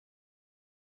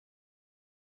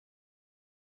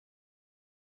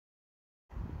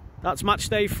That's match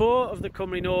day 4 of the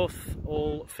Cymru North,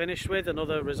 all finished with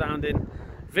another resounding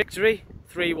victory,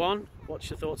 3-1. What's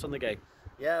your thoughts on the game?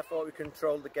 Yeah, I thought we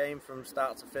controlled the game from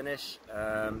start to finish.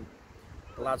 The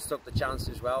lads took the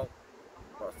chances well,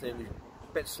 but I think we were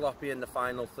a bit sloppy in the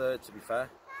final third, to be fair.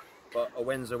 But a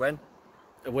win's a win.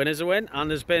 A win is a win,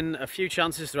 and there's been a few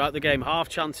chances throughout the game, half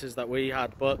chances that we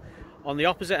had, but on the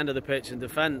opposite end of the pitch in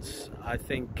defence, I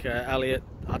think Elliot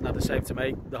hadn't had a save to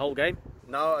make the whole game.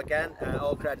 No, again,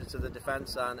 all credit to the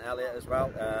defence and Elliot as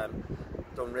well.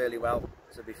 Done really well,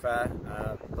 to be fair.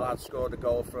 The lads scored a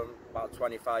goal from about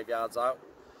 25 yards out.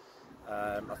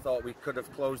 I thought we could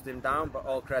have closed him down, but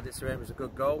all credit to him, it was a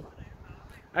good goal.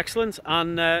 Excellent,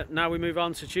 and now we move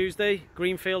on to Tuesday,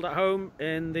 Greenfield at home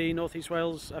in the North East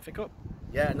Wales FA Cup.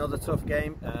 Yeah, another tough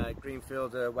game.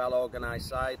 Greenfield are a well-organised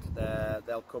side.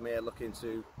 They'll come here looking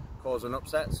to cause an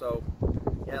upset, so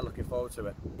yeah, looking forward to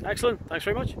it. Excellent, thanks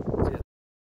very much. Cheers.